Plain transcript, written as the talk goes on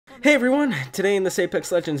Hey everyone, today in this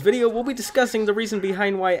Apex Legends video, we'll be discussing the reason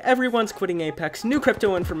behind why everyone's quitting Apex, new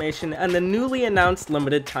crypto information, and the newly announced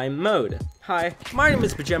limited time mode. Hi, my name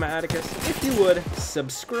is Pajama Atticus. If you would,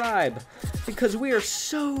 subscribe, because we are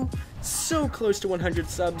so close to 100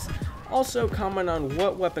 subs. Also, comment on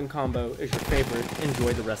what weapon combo is your favorite.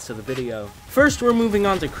 Enjoy the rest of the video. First, we're moving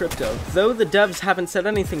on to crypto. Though the devs haven't said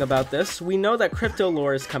anything about this, we know that crypto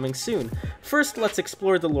lore is coming soon. First, let's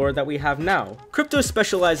explore the lore that we have now. Crypto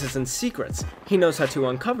specializes in secrets. He knows how to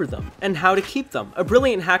uncover them, and how to keep them. A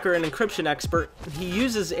brilliant hacker and encryption expert, he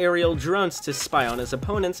uses aerial drones to spy on his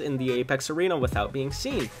opponents in the Apex arena without being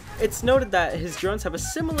seen. It's noted that his drones have a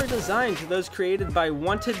similar design to those created by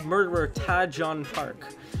wanted murderer Tajon Park.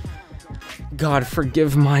 God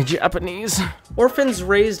forgive my Japanese. Orphans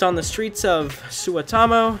raised on the streets of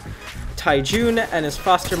Suotamo, Taijun and his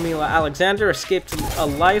foster Mila Alexander escaped a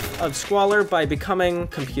life of squalor by becoming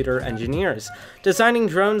computer engineers, designing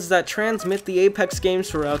drones that transmit the Apex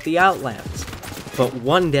games throughout the Outlands. But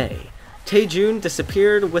one day, Taijun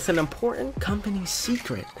disappeared with an important company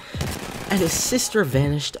secret, and his sister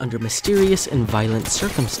vanished under mysterious and violent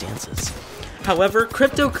circumstances. However,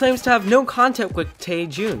 Crypto claims to have no contact with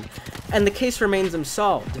Taijun, and the case remains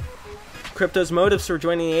unsolved. Crypto's motives for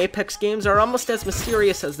joining the Apex games are almost as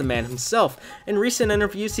mysterious as the man himself. In recent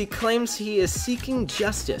interviews, he claims he is seeking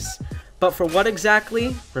justice, but for what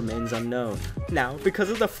exactly remains unknown. Now,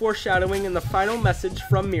 because of the foreshadowing in the final message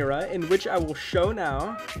from Mira, in which I will show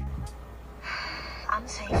now. I'm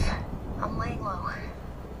safe. I'm laying low.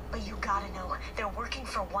 But you gotta know, they're working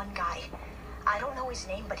for one guy. I don't know his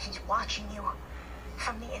name, but he's watching you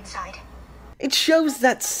from the inside. It shows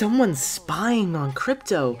that someone's spying on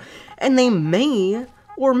Crypto, and they may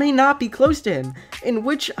or may not be close to him, in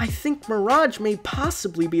which I think Mirage may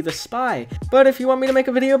possibly be the spy. But if you want me to make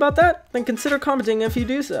a video about that, then consider commenting if you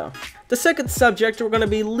do so. The second subject we're going to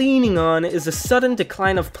be leaning on is the sudden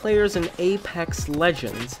decline of players in Apex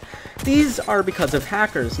Legends. These are because of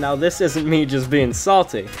hackers. Now this isn't me just being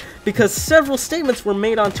salty, because several statements were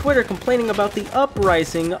made on Twitter complaining about the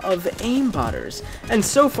uprising of aimbotters, and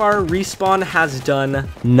so far Respawn has done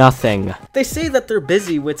nothing. They say that they're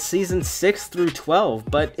busy with Season 6 through 12,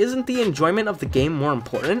 but isn't the enjoyment of the game more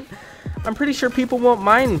important? I'm pretty sure people won't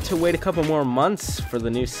mind to wait a couple more months for the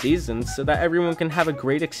new season so that everyone can have a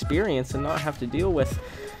great experience and not have to deal with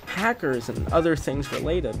hackers and other things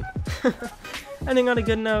related. Ending on a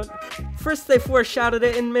good note, first they foreshadowed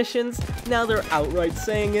it in missions, now they're outright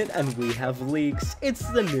saying it, and we have leaks. It's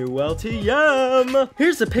the new LTM!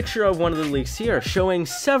 Here's a picture of one of the leaks here, showing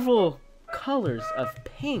several colors of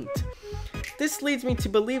paint. This leads me to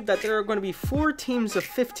believe that there are going to be 4 teams of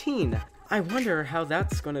 15. I wonder how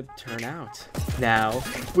that's going to turn out. Now,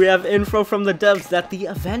 we have info from the devs that the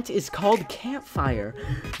event is called Campfire,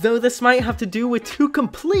 though this might have to do with 2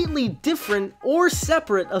 completely different or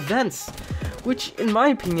separate events, which in my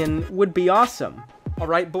opinion would be awesome.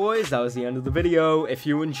 Alright boys, that was the end of the video. If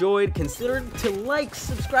you enjoyed, consider to like,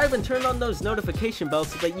 subscribe, and turn on those notification bells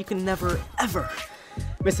so that you can never ever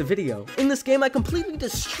miss a video. In this game, I completely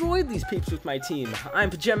destroyed these peeps with my team. I'm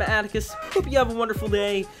Pajama Atticus, hope you have a wonderful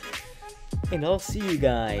day, and I'll see you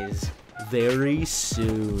guys very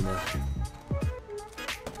soon.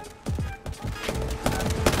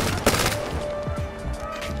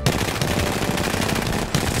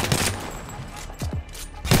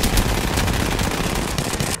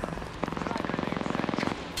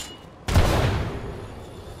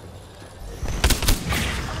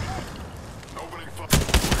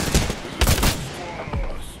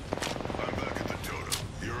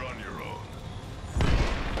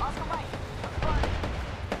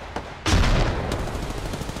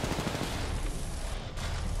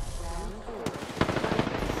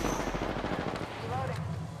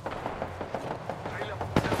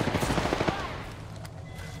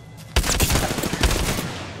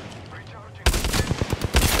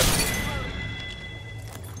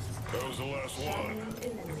 That was the last one.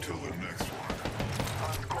 Until the next one.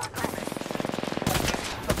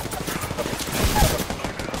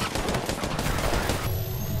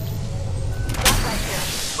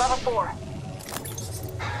 Level 4.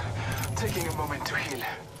 Taking a moment to heal.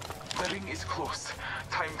 The ring is close.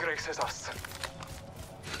 Time graces us.